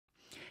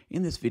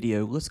In this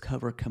video, let's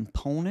cover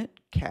component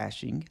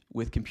caching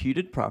with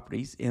computed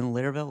properties in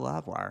Laravel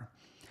Livewire.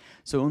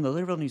 So on the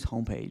Laravel News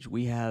homepage,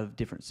 we have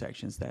different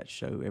sections that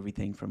show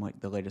everything from like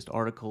the latest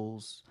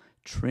articles,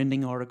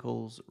 trending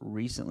articles,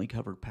 recently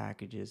covered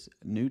packages,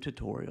 new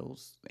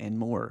tutorials, and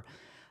more.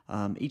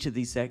 Each of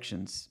these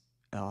sections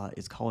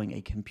is calling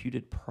a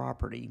computed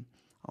property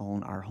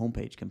on our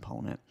homepage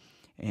component.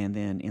 And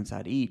then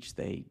inside each,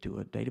 they do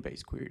a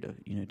database query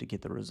to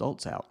get the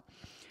results out.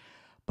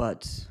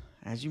 But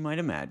as you might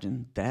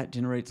imagine, that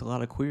generates a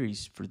lot of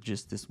queries for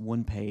just this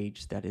one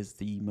page that is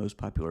the most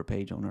popular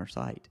page on our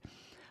site.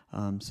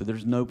 So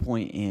there's no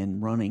point in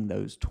running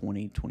those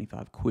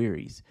 25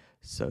 queries.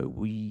 So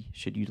we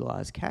should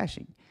utilize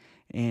caching.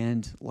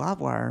 And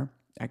Livewire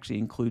actually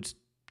includes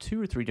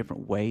 2 or 3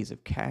 different ways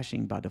of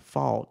caching by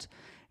default,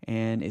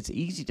 and it's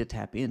easy to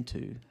tap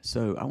into.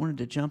 So I wanted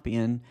to jump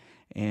in,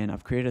 and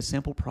I've created a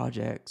simple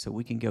project so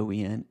we can go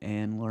in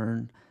and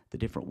learn the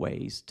different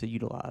ways to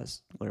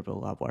utilize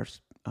Laravel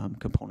Livewire's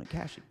component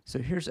caching. So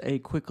here's a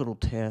quick little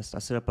test. I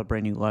set up a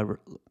brand new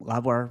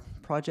Livewire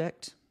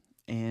project,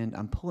 and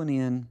I'm pulling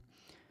in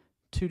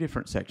 2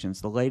 different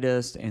sections, the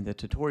latest and the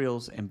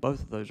tutorials, and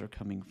both of those are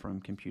coming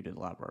from computed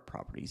Livewire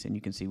properties. And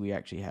you can see we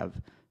actually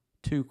have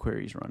 2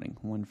 queries running,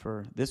 one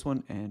for this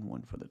one and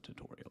one for the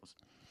tutorials.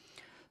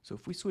 So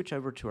if we switch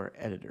over to our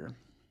editor,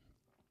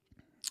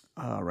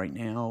 right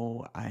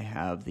now I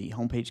have the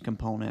homepage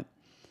component,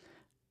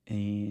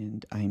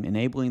 and I'm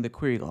enabling the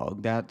query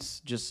log. That's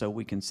just so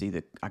we can see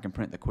that I can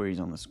print the queries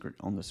on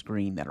the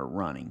screen that are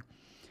running.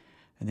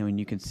 And then when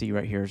you can see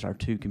right here is our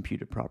 2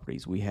 computed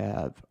properties. We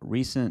have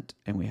recent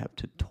and we have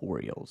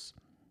tutorials.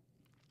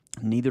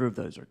 Neither of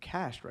those are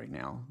cached right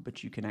now,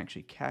 but you can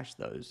actually cache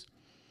those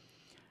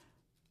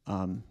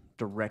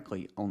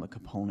directly on the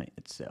component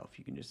itself.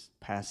 You can just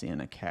pass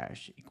in a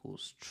cache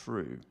equals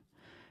true.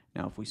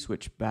 Now if we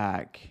switch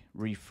back,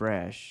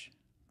 refresh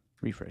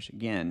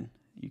again,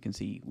 you can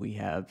see we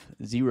have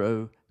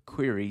 0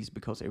 queries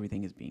because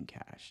everything is being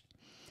cached,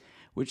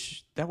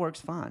 which that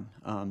works fine.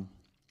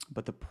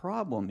 But the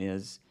problem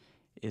is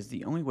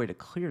the only way to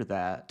clear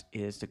that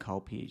is to call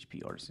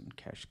PHP artisan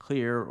cache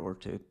clear, or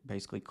to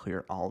basically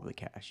clear all of the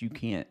cache. You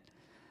can't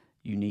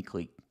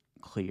uniquely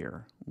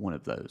clear one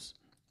of those.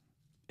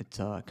 It's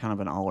kind of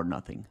an all or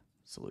nothing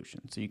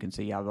solution. So you can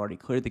see I've already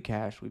cleared the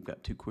cache. We've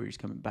got 2 queries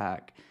coming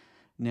back.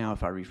 Now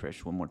if I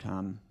refresh one more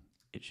time,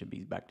 it should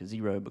be back to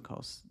 0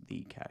 because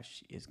the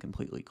cache is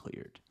completely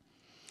cleared.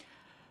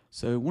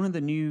 So one of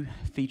the new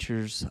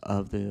features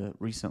of the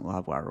recent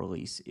Livewire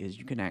release is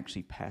you can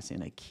actually pass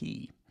in a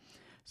key.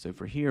 So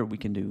for here, we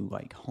can do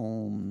like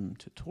home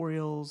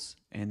tutorials,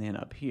 and then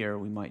up here,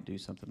 we might do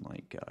something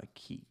like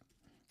key.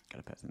 Got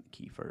to pass in the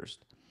key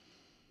first.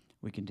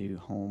 We can do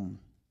home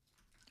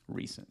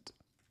recent.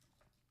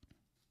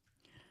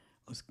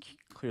 Let's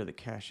clear the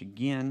cache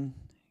again,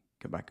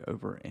 go back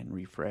over and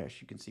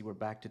refresh. You can see we're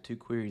back to 2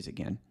 queries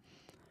again.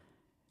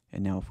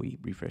 And now if we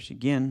refresh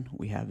again,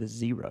 we have a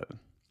 0.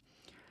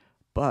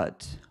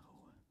 But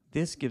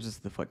this gives us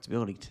the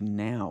flexibility to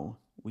now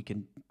we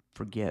can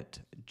forget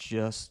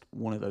just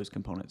one of those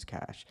components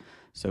cache.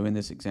 So in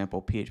this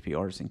example, PHP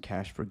artisan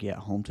cache forget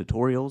home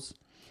tutorials.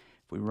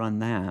 If we run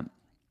that,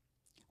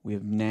 we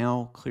have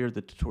now cleared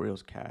the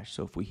tutorials cache.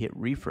 So if we hit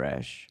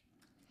refresh,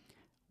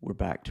 we're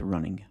back to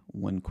running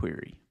 1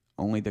 query.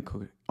 Only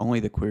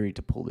the query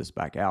to pull this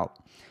back out.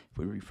 If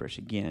we refresh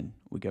again,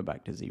 we go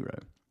back to 0.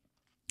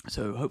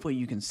 So hopefully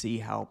you can see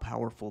how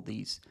powerful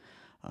these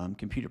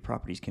computer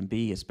properties can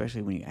be,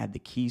 especially when you add the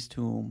keys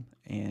to them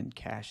and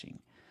caching.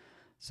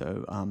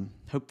 So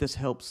hope this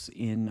helps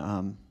in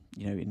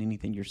in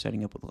anything you're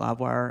setting up with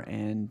Livewire,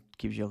 and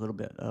gives you a little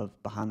bit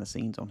of behind the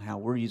scenes on how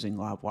we're using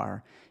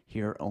Livewire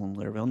here on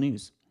Laravel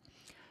News.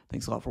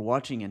 Thanks a lot for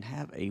watching, and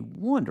have a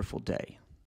wonderful day.